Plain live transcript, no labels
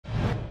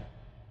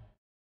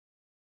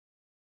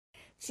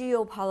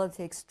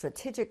geopolitics,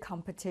 strategic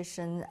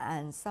competition,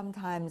 and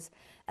sometimes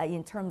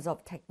in terms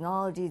of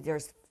technology,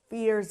 there's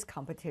fierce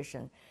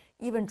competition,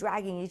 even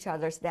dragging each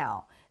other's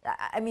down.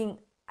 I mean,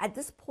 at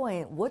this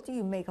point, what do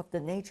you make of the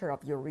nature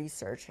of your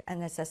research?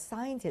 And as a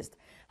scientist,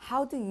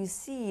 how do you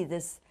see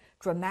this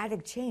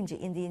dramatic change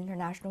in the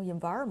international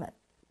environment?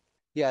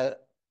 Yeah,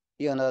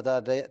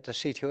 the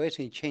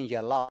situation changed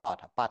a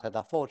lot, but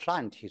the four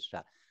scientists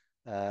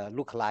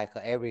look like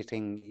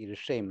everything is the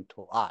same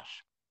to us.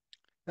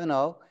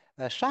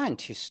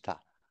 Scientists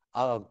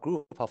are a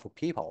group of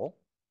people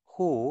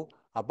who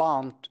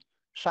abound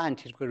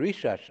scientific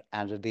research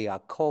as their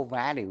core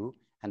value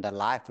and a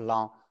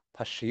lifelong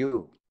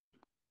pursuit.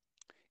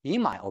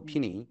 In my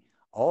opinion,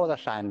 all the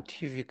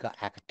scientific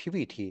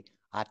activity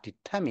are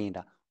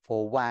determined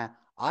for one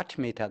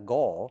ultimate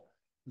goal,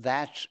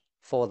 that's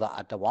for the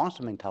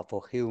advancement of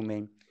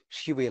human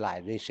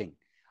civilization.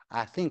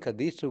 I think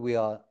this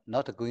will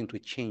not going to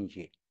change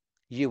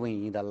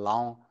even in the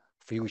long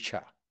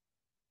future.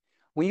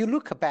 When you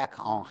look back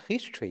on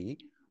history,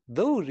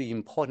 those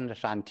important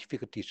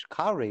scientific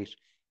discoveries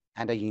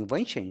and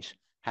inventions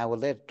have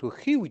led to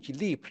huge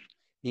leaps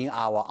in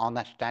our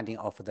understanding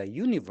of the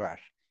universe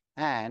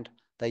and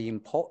the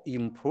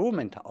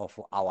improvement of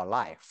our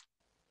life.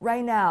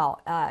 Right now,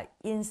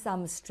 in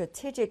some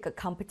strategic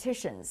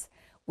competitions,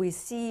 we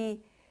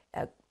see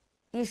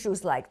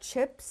issues like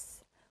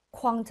chips,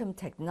 quantum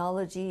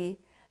technology,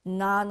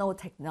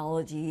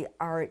 nanotechnology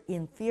are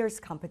in fierce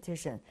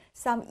competition.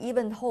 Some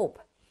even hope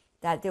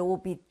that there will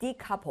be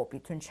decoupled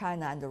between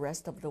China and the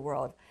rest of the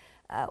world.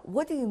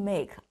 What do you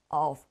make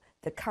of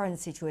the current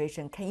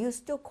situation? Can you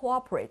still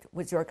cooperate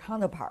with your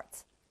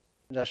counterparts?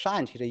 The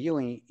scientists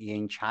even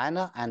in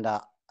China and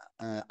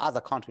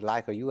other countries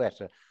like the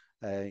U.S.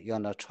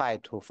 Try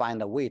to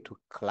find a way to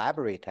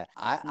collaborate.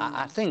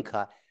 I think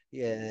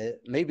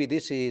maybe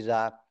this is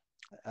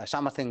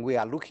something we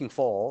are looking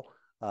for,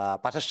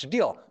 but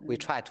still we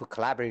try to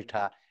collaborate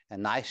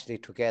nicely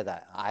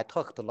together. I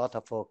talked to a lot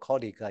of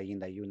colleagues in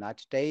the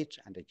United States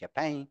and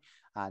Japan,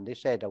 and they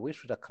said we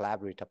should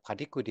collaborate,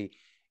 particularly,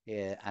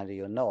 and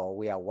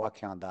we are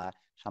working on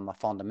some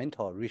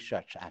fundamental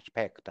research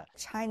aspect.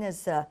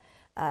 China's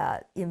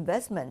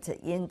investment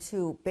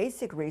into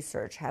basic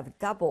research have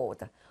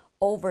doubled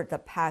over the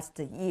past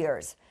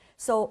years.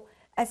 So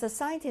as a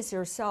scientist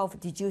yourself,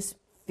 did you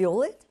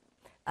feel it?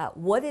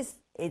 What is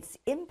its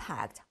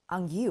impact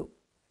on you?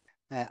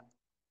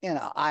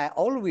 I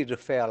always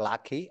feel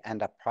lucky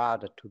and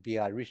proud to be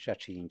a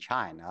researcher in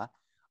China.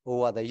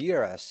 Over the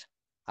years,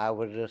 I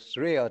was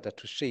thrilled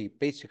to see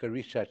basic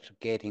research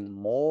getting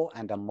more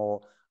and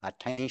more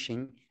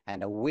attention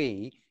and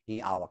weight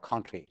in our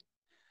country.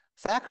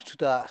 Thanks to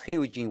the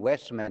huge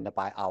investment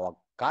by our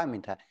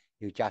government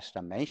you just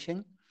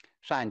mentioned,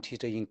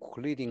 scientists,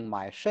 including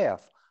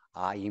myself,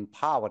 are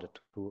empowered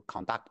to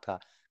conduct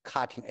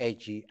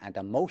cutting-edge and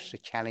the most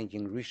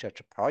challenging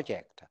research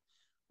project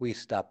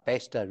with the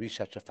best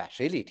research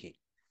facility.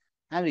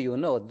 And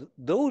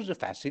those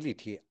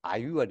facilities are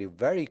usually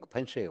very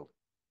expensive.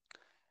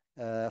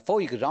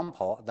 For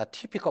example, the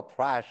typical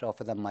price of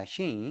the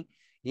machine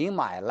in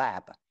my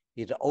lab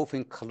is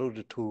often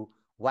close to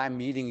 $1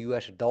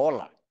 million.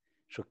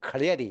 So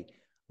clearly,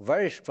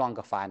 very strong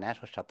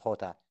financial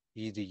support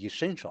is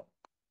essential.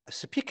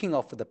 Speaking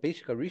of the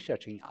basic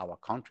research in our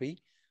country,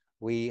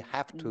 we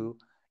have to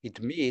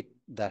admit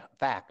the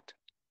fact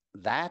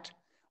that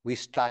we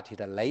started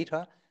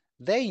later.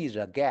 There is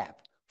a gap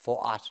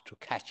for us to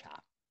catch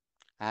up,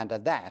 and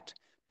that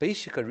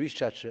basic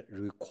research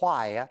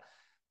requires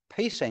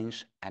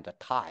patience and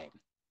time.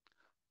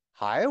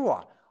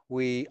 However,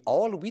 we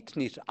all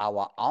witnessed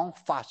our own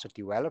fast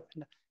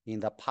development in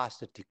the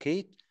past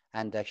decade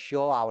and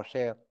show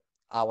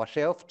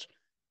ourselves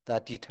the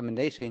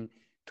determination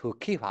to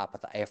keep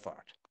up the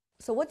effort.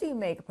 So what do you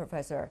make,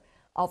 Professor,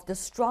 of the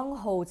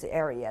strongholds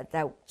area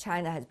that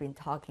China has been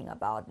talking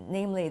about,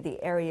 namely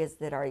the areas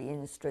that are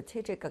in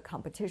strategic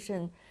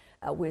competition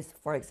with,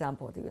 for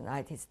example, the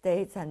United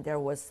States, and there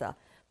was a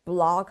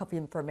block of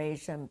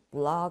information,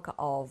 block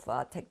of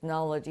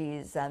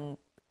technologies and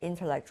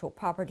intellectual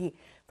property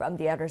from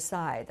the other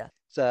side?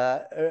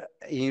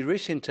 In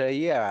recent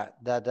years,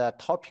 the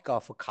topic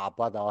of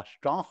carbon or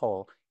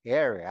stronghold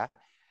area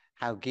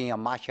have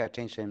gained much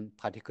attention,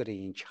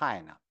 particularly in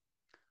China.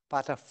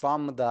 But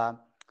from the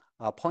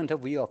point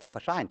of view of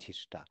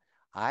scientists,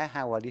 I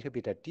have a little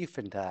bit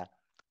different,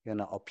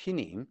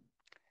 opinion.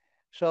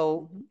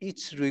 So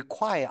it's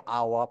require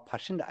our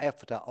personal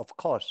effort, of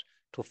course,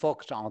 to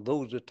focus on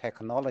those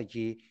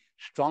technology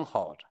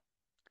strongholds.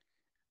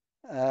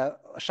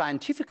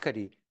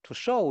 Scientifically, to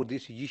solve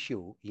this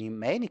issue, in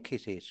many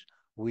cases,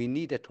 we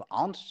need to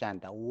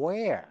understand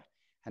where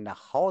and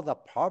how the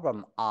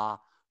problem are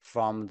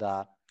from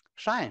the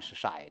science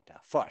side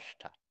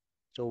first.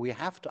 So we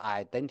have to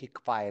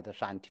identify the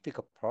scientific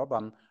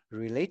problem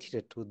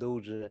related to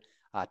those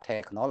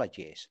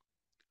technologies.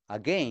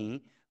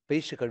 Again,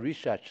 basic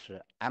research,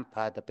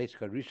 applied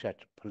basic research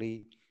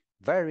play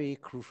very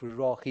crucial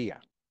role here.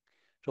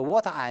 So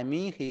what I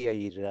mean here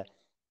is,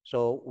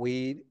 so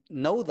we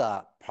know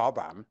the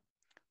problem,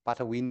 but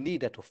we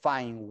need to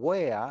find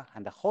where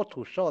and how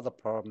to solve the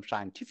problem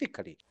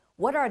scientifically.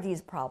 What are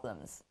these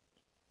problems?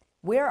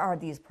 Where are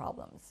these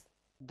problems?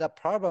 The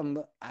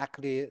problem,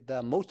 actually,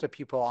 the most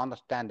people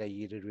understand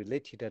is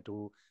related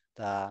to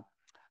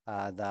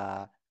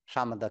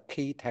some of the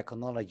key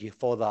technology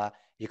for the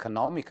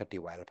economic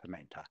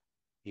development.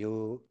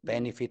 You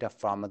benefit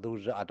from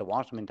those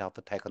advancement of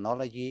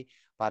technology,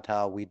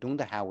 but we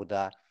don't have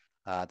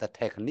the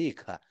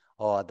technique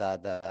or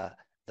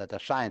the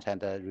science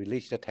and the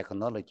related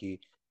technology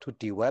to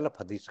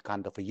develop this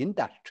kind of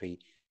industry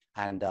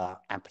and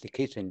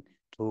application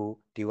to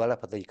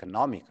develop the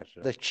economics.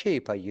 The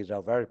chip is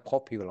a very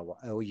popular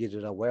one, is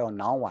a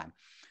well-known one,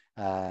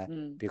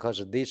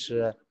 because this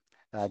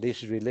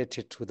is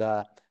related to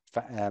the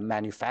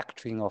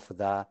manufacturing of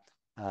the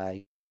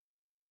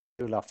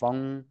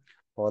phone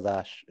or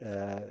the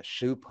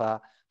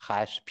super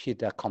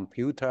high-speed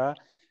computer.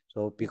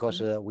 So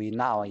because we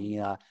now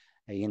in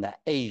the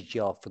age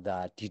of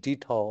the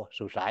digital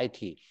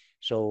society,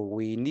 so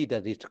we need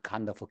this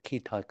kind of key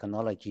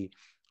technology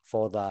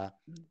for the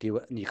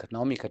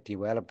economic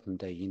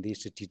development in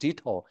this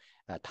digital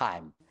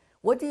time.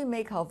 What do you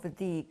make of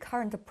the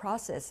current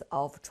process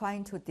of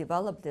trying to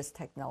develop this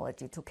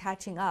technology to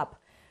catching up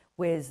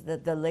with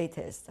the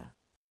latest?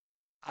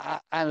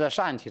 As a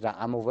scientist,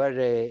 I'm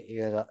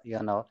very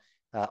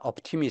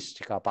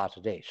optimistic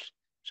about this.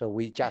 So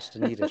we just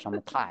need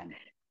some time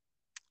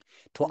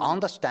to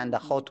understand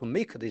how to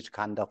make this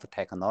kind of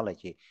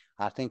technology.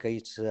 I think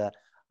it's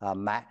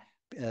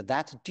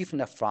that's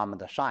different from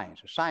the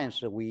science.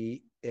 Science,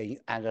 we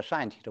as a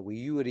scientist, we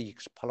usually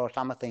explore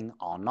something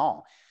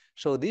unknown.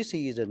 So this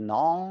is a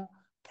known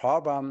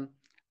problem.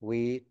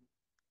 We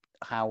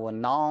have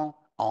a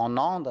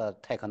unknown the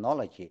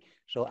technology.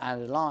 So as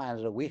long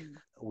as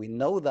we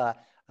know the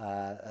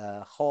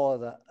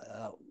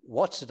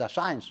what's the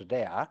science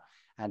there,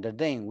 and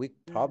then we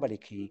probably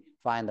can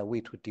find a way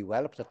to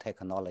develop the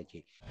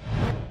technology.